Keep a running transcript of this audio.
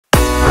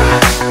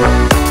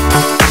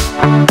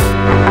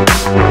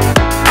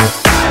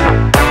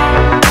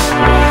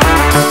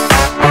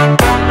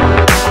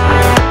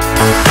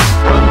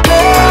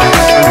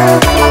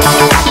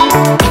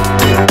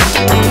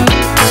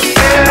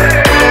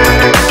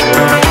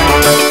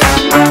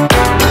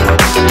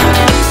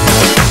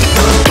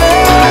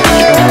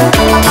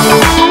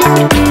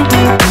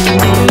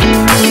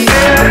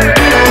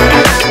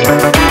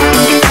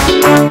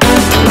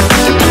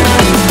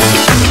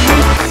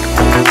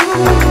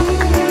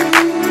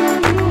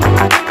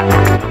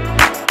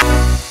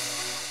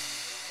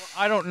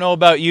I don't know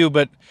about you,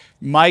 but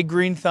my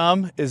green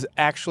thumb is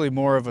actually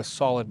more of a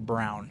solid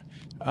brown.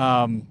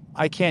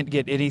 I can't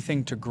get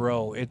anything to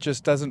grow. It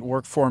just doesn't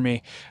work for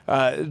me.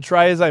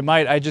 Try as I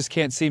might, I just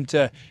can't seem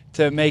to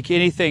make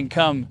anything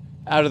come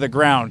out of the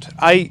ground.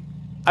 I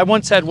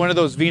once had one of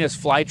those Venus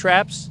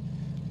flytraps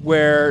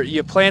where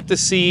you plant the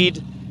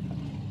seed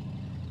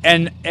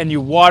and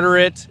you water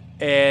it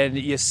and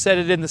you set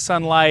it in the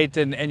sunlight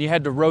and you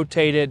had to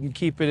rotate it and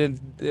keep it in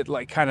it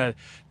like kind of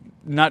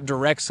not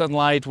direct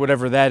sunlight,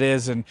 whatever that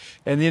is. And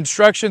the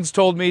instructions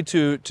told me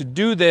to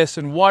do this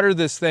and water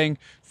this thing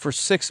for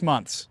 6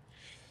 months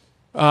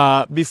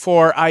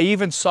before I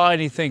even saw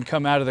anything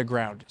come out of the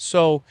ground.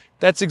 So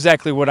that's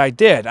exactly what I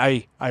did.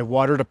 I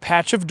watered a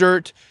patch of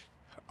dirt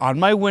on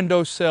my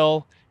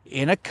windowsill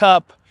in a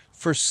cup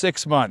for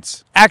 6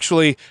 months.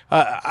 Actually,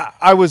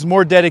 I was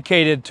more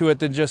dedicated to it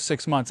than just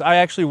 6 months. I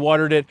actually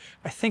watered it,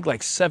 I think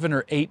like 7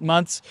 or 8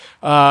 months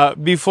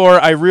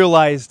before I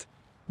realized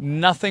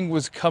nothing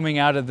was coming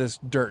out of this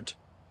dirt.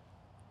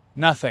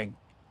 Nothing.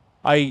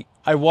 I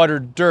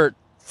watered dirt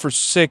for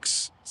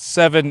 6,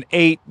 7,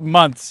 8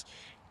 months,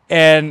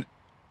 and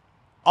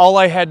all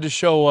I had to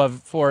show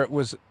for it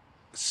was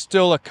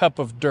still a cup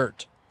of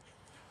dirt.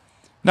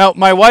 Now,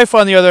 my wife,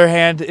 on the other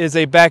hand, is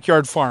a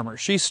backyard farmer.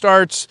 She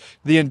starts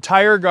the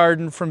entire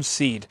garden from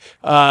seed.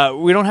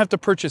 We don't have to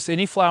purchase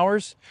any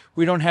flowers.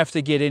 We don't have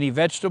to get any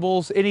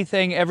vegetables,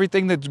 anything.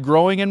 Everything that's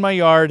growing in my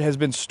yard has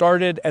been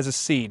started as a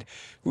seed.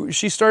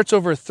 She starts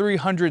over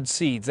 300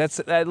 seeds.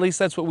 At least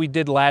that's what we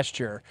did last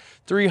year.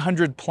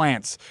 300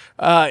 plants.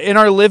 In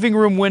our living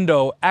room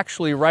window,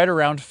 actually right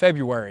around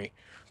February.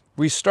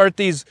 We start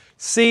these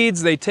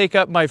seeds, they take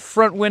up my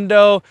front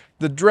window,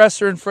 the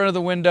dresser in front of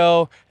the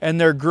window,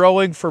 and they're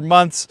growing for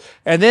months.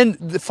 And then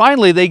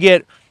finally they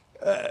get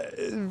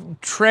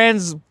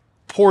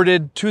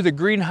transported to the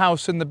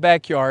greenhouse in the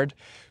backyard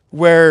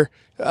where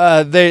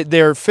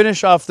they're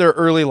finish off their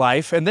early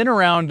life. And then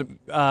around,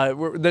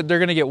 they're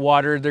going to get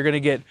watered, they're going to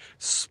get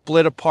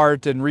split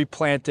apart and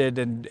replanted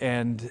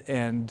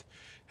and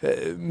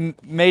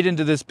made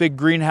into this big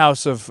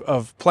greenhouse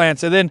of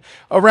plants. And then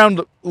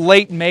around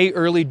late May,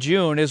 early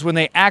June is when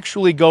they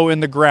actually go in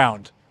the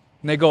ground.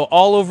 And they go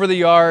all over the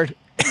yard,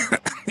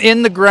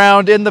 in the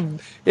ground, in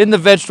the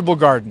vegetable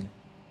garden.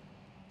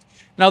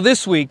 Now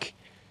this week,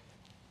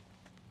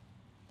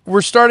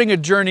 we're starting a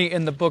journey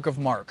in the book of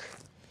Mark.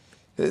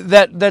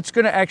 That's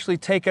going to actually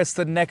take us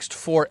the next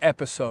 4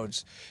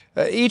 episodes.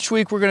 Each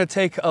week we're going to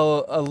take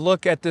a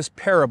look at this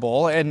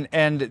parable,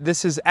 and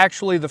this is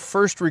actually the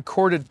first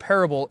recorded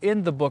parable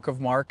in the book of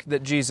Mark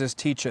that Jesus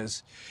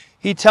teaches.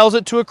 He tells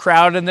it to a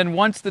crowd, and then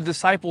once the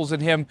disciples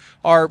and him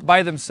are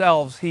by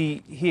themselves,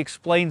 he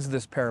explains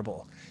this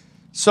parable.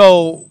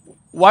 So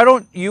why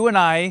don't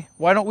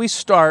we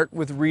start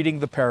with reading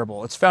the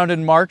parable? It's found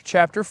in Mark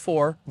chapter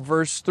 4,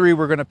 verse 3.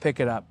 We're going to pick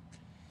it up.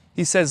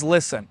 He says,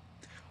 "Listen,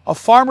 a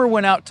farmer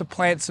went out to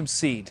plant some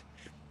seed.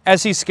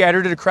 As he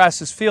scattered it across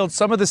his field,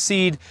 some of the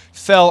seed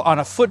fell on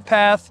a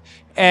footpath,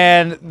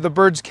 and the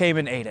birds came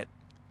and ate it.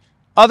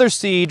 Other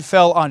seed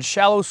fell on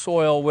shallow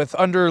soil with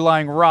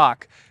underlying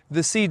rock.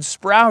 The seed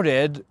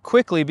sprouted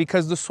quickly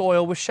because the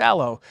soil was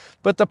shallow,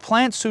 but the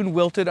plant soon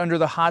wilted under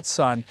the hot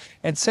sun,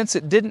 and since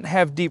it didn't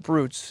have deep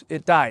roots,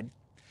 it died.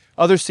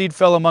 Other seed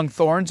fell among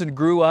thorns and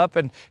grew up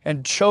and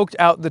choked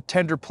out the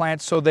tender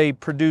plants, so they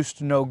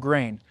produced no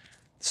grain.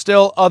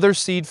 Still, other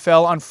seed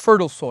fell on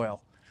fertile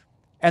soil,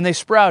 and they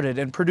sprouted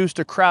and produced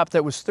a crop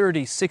that was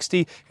 30,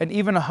 60, and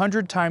even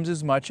 100 times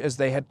as much as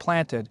they had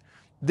planted.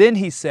 Then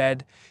he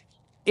said,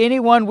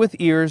 'Anyone with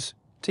ears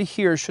to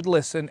hear should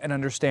listen and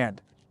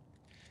understand.'"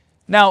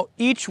 Now,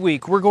 each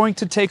week we're going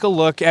to take a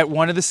look at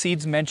one of the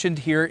seeds mentioned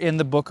here in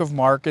the book of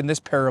Mark in this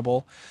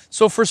parable.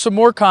 So for some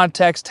more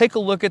context, take a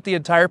look at the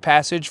entire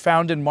passage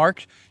found in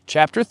Mark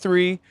chapter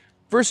 3,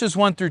 verses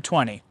 1 through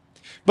 20.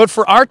 But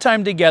for our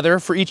time together,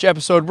 for each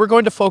episode, we're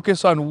going to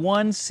focus on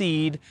one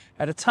seed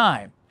at a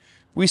time.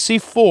 We see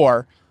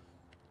 4,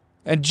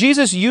 and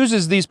Jesus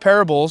uses these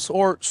parables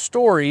or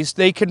stories.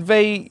 They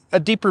convey a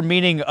deeper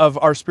meaning of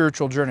our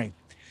spiritual journey.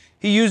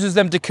 He uses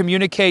them to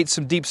communicate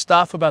some deep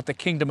stuff about the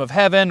kingdom of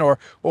heaven or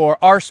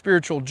our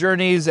spiritual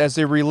journeys as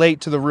they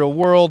relate to the real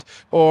world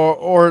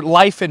or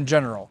life in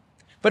general.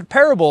 But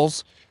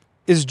parables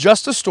is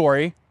just a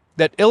story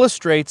that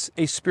illustrates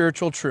a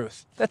spiritual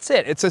truth. That's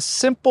it. It's a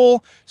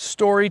simple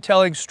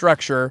storytelling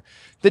structure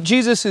that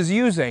Jesus is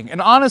using.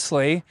 And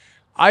honestly,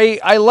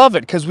 I love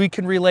it because we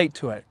can relate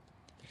to it.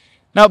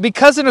 Now,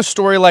 because in a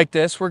story like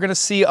this, we're going to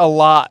see a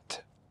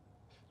lot.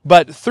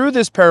 But through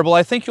this parable,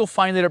 I think you'll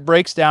find that it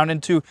breaks down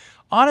into,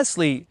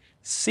 honestly,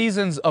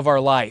 seasons of our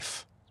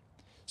life.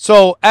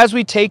 So as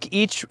we take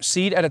each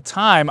seed at a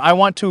time, I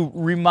want to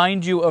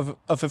remind you of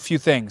a few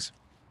things.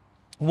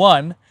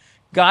 1,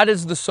 God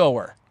is the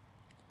sower,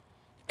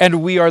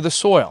 and we are the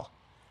soil.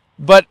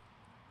 But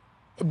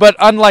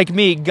unlike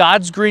me,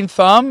 God's green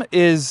thumb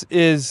is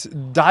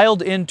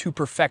dialed into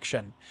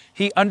perfection.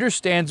 He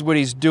understands what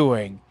He's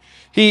doing.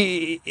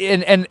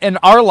 And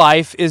our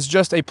life is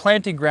just a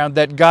planting ground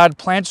that God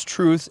plants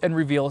truth and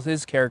reveals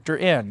His character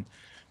in.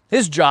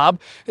 His job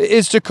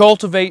is to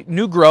cultivate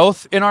new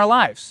growth in our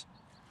lives.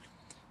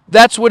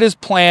 That's what his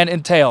plan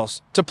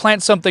entails, to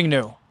plant something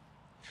new.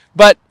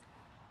 But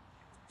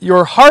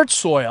your heart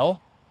soil,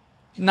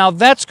 now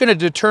that's going to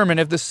determine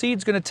if the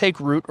seed's going to take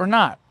root or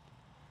not.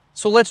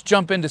 So let's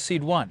jump into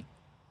seed one.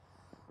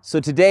 So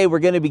today we're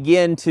going to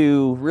begin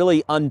to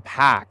really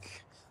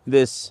unpack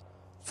this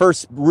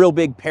first real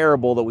big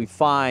parable that we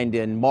find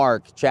in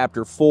Mark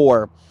chapter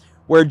 4,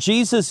 where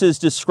Jesus is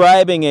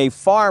describing a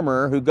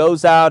farmer who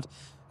goes out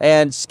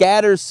and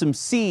scatters some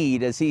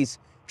seed as he's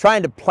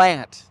trying to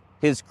plant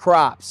his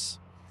crops.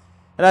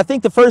 And I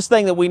think the first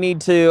thing that we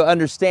need to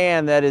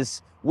understand that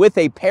is with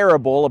a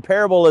parable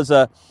is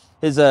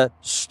a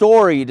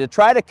story to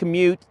try to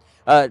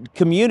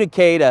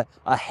communicate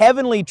a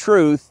heavenly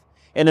truth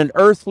in an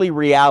earthly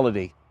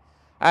reality.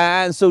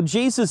 And so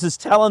Jesus is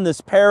telling this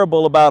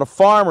parable about a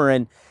farmer,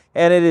 and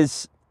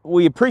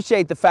we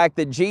appreciate the fact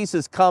that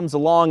Jesus comes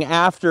along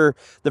after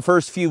the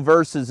first few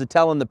verses of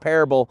telling the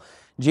parable.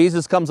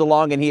 Jesus comes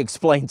along and he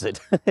explains it.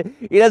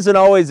 He doesn't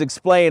always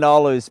explain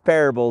all of his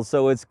parables,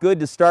 so it's good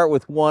to start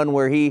with one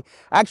where he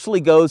actually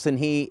goes and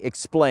he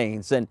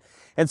explains. And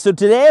so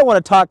today I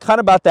want to talk kind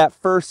of about that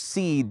first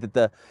seed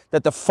that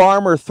the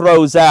farmer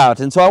throws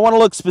out. And so I want to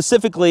look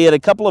specifically at a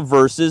couple of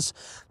verses.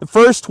 The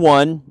first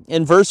one,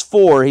 in verse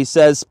 4, he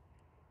says,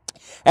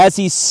 "As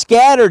he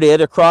scattered it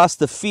across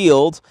the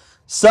field,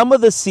 some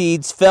of the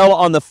seeds fell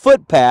on the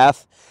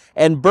footpath,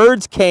 and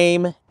birds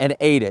came and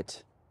ate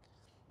it."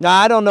 Now,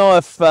 I don't know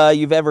if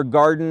you've ever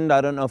gardened.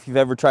 I don't know if you've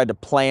ever tried to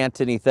plant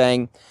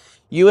anything.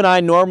 You and I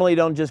normally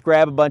don't just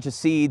grab a bunch of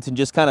seeds and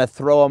just kind of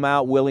throw them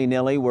out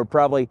willy-nilly. We're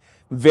probably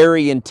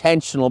very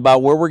intentional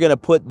about where we're going to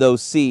put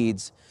those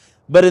seeds.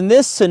 But in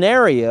this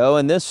scenario,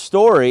 in this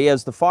story,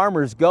 as the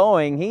farmer's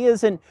going, he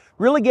isn't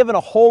really giving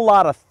a whole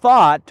lot of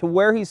thought to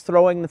where he's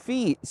throwing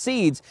the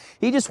seeds.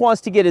 He just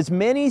wants to get as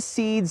many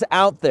seeds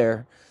out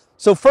there.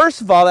 So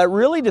first of all, that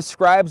really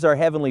describes our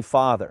Heavenly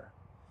Father.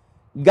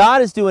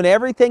 God is doing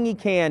everything he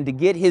can to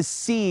get his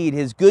seed,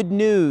 his good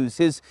news,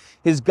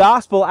 his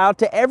gospel out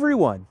to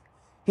everyone.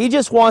 He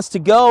just wants to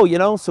go,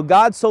 so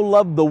God so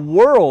loved the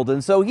world.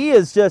 And so he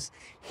is just,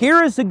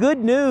 here is the good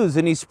news,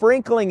 and he's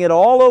sprinkling it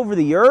all over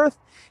the earth.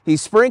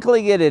 He's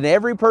sprinkling it in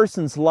every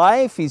person's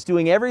life. He's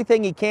doing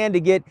everything he can to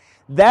get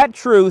that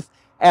truth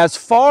as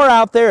far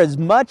out there, as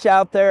much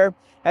out there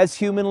as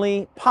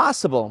humanly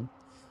possible.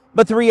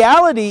 But the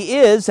reality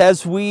is,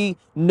 as we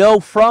know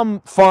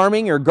from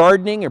farming or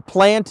gardening or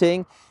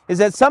planting, is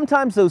that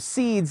sometimes those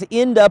seeds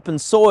end up in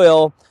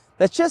soil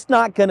that's just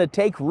not going to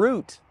take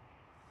root.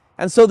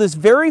 And so this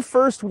very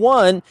first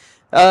one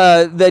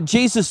that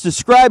Jesus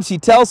describes, he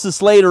tells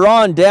us later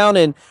on down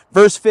in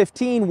verse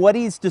 15 what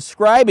he's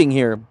describing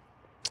here.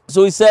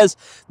 So he says,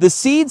 "The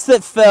seeds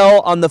that fell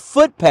on the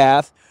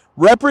footpath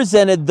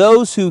represented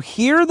those who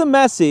hear the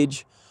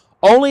message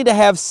only to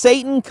have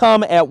Satan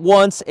come at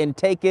once and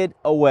take it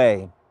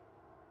away."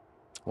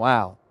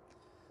 Wow.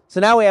 So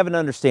now we have an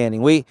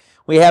understanding. We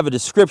have a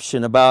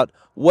description about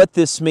what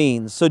this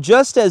means. So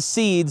just as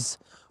seeds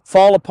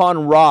fall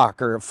upon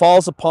rock, or it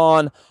falls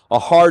upon a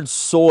hard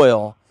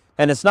soil,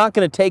 and it's not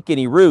going to take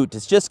any root,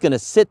 it's just going to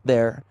sit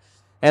there,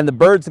 and the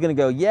birds are going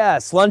to go,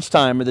 yes,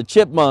 lunchtime, or the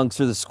chipmunks,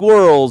 or the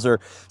squirrels, or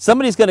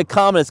somebody's going to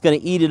come and it's going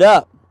to eat it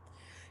up.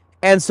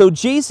 And so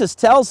Jesus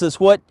tells us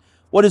what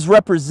is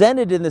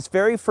represented in this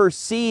very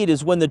first seed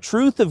is when the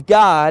truth of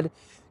God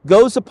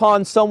goes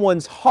upon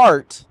someone's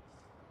heart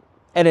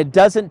and it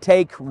doesn't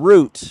take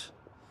root.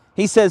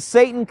 He says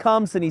Satan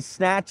comes and he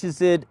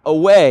snatches it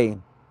away.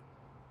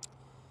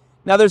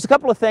 Now there's a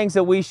couple of things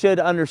that we should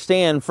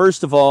understand.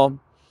 First of all,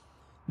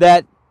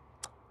 that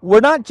we're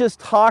not just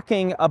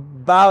talking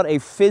about a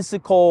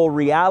physical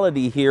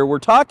reality here. We're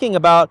talking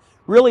about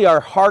really our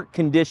heart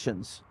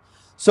conditions.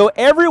 So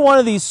every one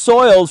of these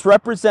soils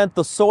represent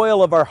the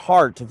soil of our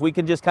heart, if we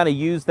can just kind of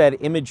use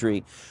that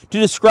imagery to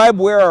describe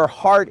where our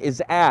heart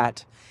is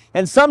at.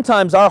 And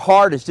sometimes our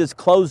heart is just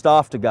closed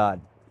off to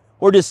God.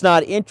 We're just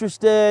not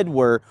interested,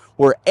 we're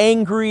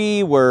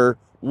angry, we're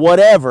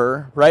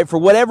whatever, right? For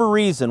whatever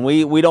reason,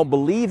 we don't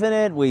believe in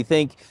it, we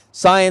think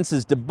science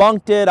has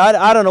debunked it.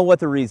 I don't know what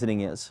the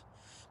reasoning is.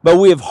 But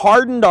we have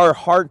hardened our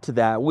heart to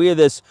that. We have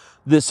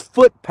this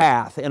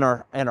footpath in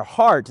our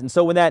heart. And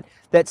so when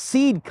that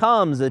seed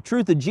comes, the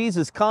truth of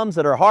Jesus comes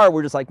at our heart,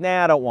 we're just like,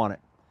 nah, I don't want it.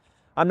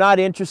 I'm not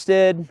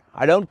interested.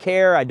 I don't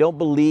care. I don't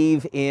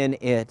believe in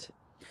it.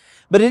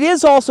 But it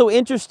is also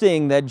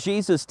interesting that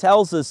Jesus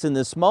tells us in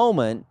this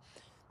moment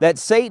that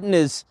Satan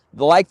is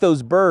like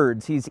those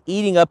birds. He's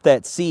eating up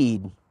that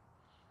seed.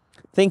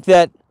 I think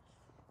that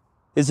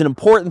is an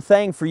important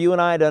thing for you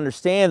and I to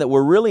understand, that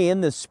we're really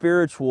in this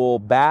spiritual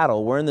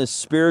battle. We're in this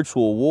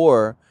spiritual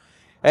war.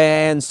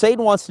 And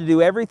Satan wants to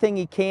do everything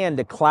he can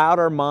to cloud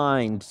our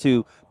mind,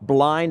 to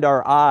blind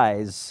our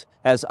eyes,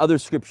 as other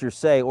scriptures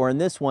say, or in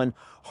this one,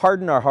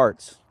 harden our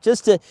hearts,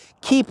 just to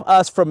keep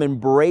us from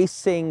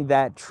embracing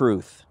that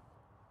truth.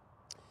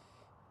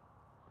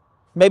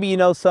 Maybe you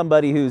know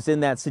somebody who's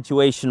in that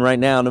situation right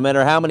now. No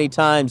matter how many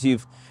times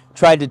you've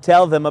tried to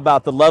tell them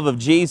about the love of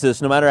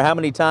Jesus, no matter how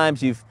many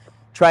times you've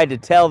tried to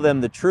tell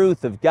them the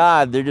truth of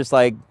God, they're just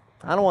like,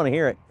 I don't want to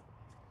hear it.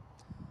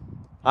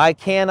 I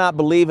cannot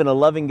believe in a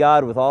loving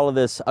God with all of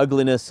this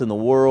ugliness in the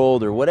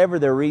world, or whatever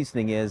their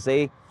reasoning is.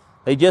 They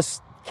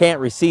just can't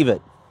receive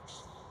it.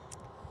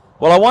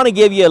 Well, I want to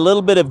give you a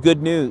little bit of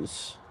good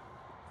news.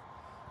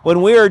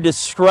 When we are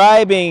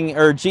describing,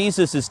 or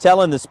Jesus is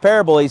telling this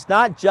parable, he's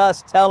not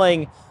just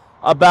telling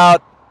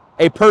about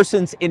a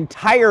person's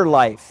entire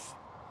life.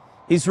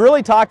 He's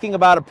really talking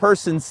about a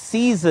person's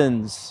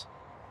seasons.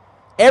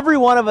 Every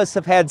one of us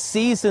have had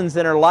seasons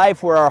in our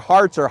life where our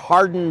hearts are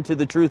hardened to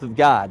the truth of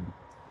God,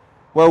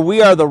 where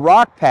we are the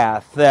rock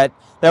path that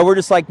we're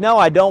just like, no,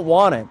 I don't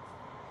want it.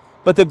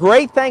 But the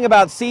great thing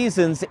about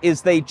seasons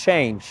is they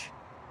change.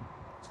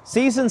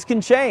 Seasons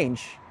can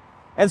change.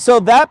 And so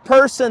that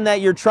person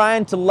that you're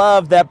trying to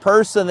love, that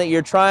person that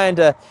you're trying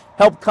to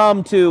help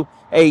come to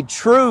a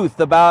truth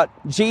about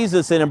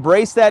Jesus and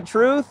embrace that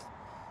truth,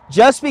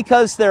 just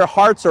because their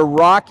hearts are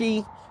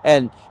rocky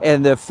and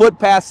the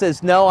footpath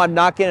says, no, I'm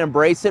not going to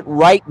embrace it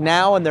right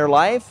now in their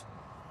life,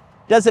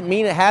 doesn't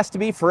mean it has to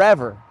be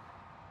forever.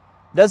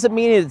 Doesn't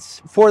mean it's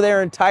for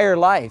their entire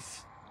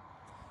life.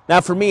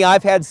 Now for me,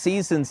 I've had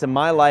seasons in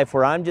my life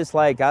where I'm just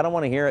like, I don't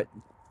want to hear it.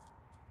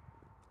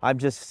 I'm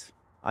just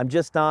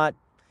not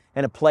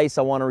in a place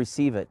I want to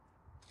receive it.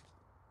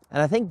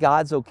 And I think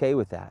God's okay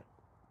with that.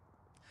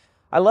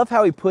 I love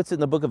how he puts it in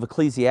the book of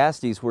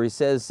Ecclesiastes, where he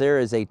says there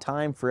is a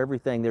time for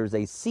everything. There's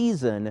a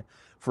season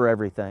for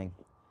everything.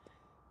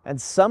 And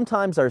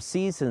sometimes our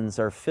seasons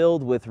are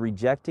filled with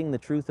rejecting the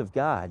truth of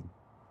God.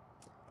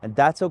 And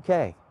that's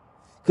okay,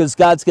 because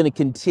God's going to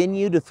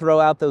continue to throw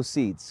out those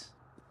seeds.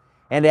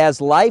 And as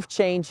life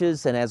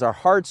changes and as our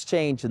hearts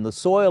change and the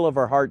soil of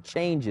our heart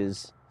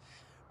changes,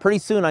 pretty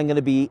soon I'm going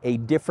to be a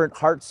different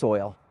heart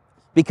soil,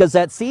 because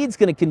that seed's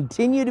going to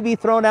continue to be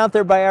thrown out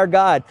there by our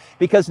God,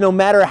 because no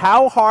matter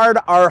how hard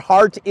our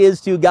heart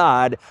is to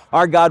God,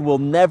 our God will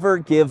never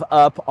give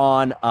up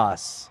on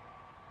us.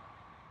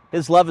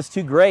 His love is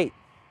too great,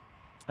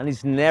 and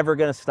he's never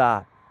going to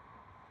stop.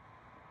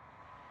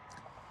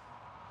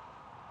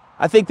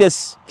 I think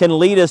this can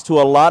lead us to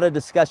a lot of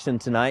discussion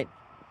tonight.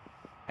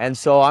 And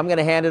so I'm going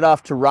to hand it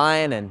off to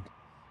Ryan and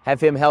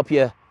have him help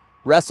you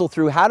wrestle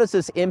through, how does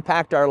this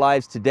impact our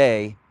lives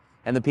today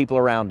and the people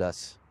around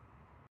us?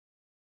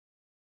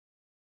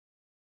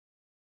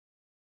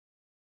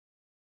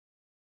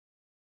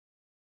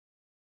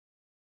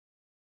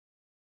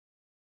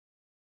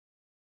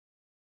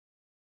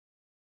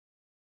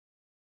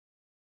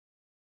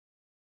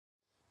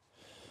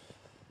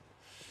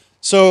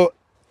 So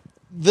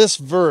this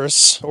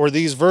verse, or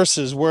these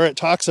verses where it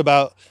talks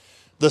about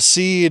the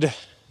seed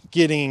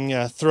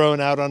getting thrown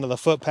out onto the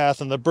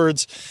footpath and the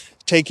birds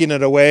taking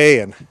it away,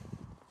 and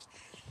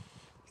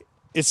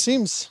it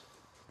seems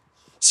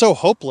so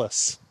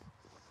hopeless.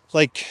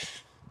 Like,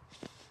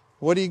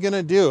 what are you going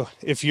to do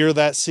if you're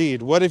that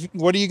seed? What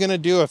are you going to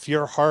do if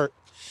your heart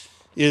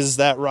is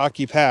that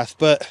rocky path?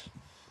 But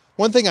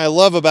one thing I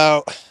love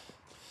about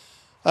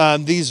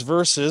these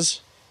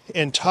verses,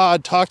 and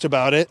Todd talked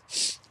about it,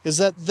 is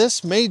that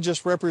this may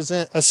just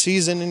represent a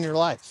season in your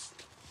life.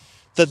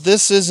 That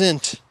this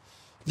isn't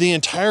the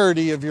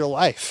entirety of your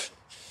life.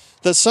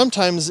 That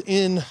sometimes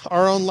in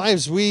our own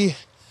lives we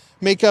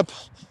make up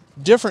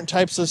different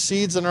types of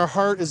seeds, and our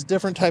heart is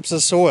different types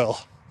of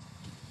soil.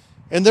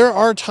 And there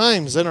are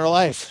times in our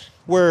life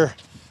where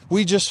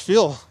we just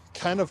feel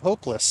kind of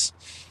hopeless.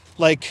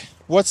 Like,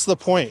 what's the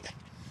point?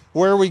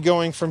 Where are we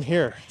going from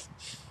here?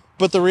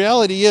 But the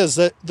reality is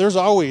that there's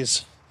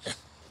always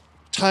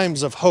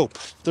times of hope.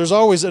 There's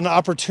always an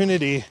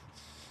opportunity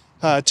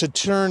to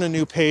turn a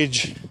new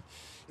page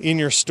in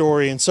your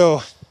story. And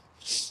so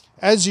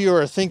as you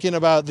are thinking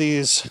about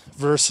these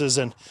verses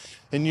and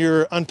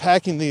you're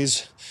unpacking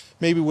these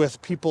maybe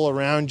with people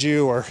around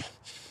you, or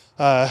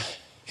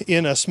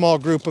in a small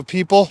group of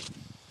people,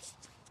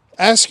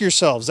 ask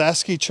yourselves,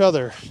 ask each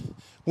other,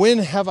 when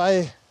have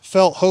I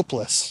felt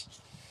hopeless?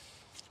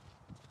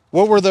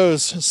 What were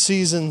those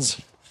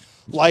seasons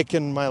like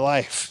in my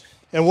life?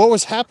 And what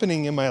was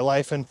happening in my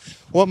life, and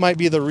what might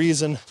be the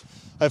reason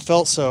I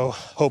felt so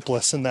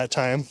hopeless in that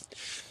time?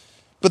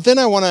 But then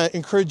I want to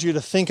encourage you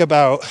to think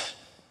about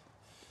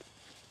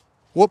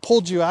what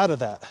pulled you out of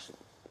that.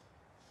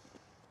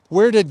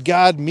 Where did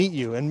God meet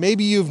you? And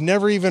maybe you've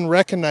never even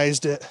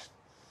recognized it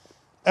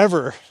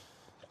ever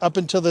up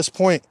until this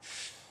point.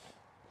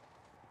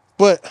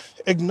 But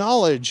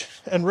acknowledge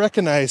and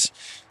recognize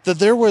that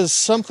there was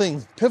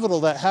something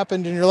pivotal that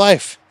happened in your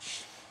life.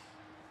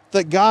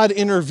 That God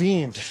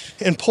intervened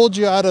and pulled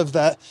you out of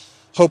that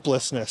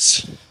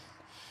hopelessness.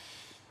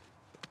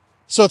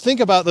 So think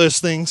about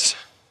those things.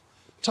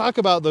 Talk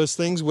about those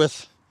things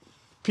with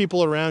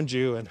people around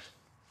you and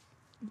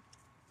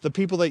the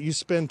people that you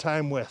spend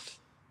time with.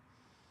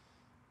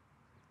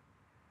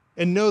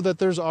 And know that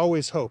there's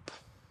always hope.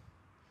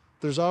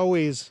 There's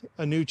always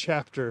a new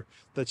chapter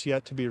that's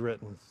yet to be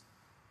written.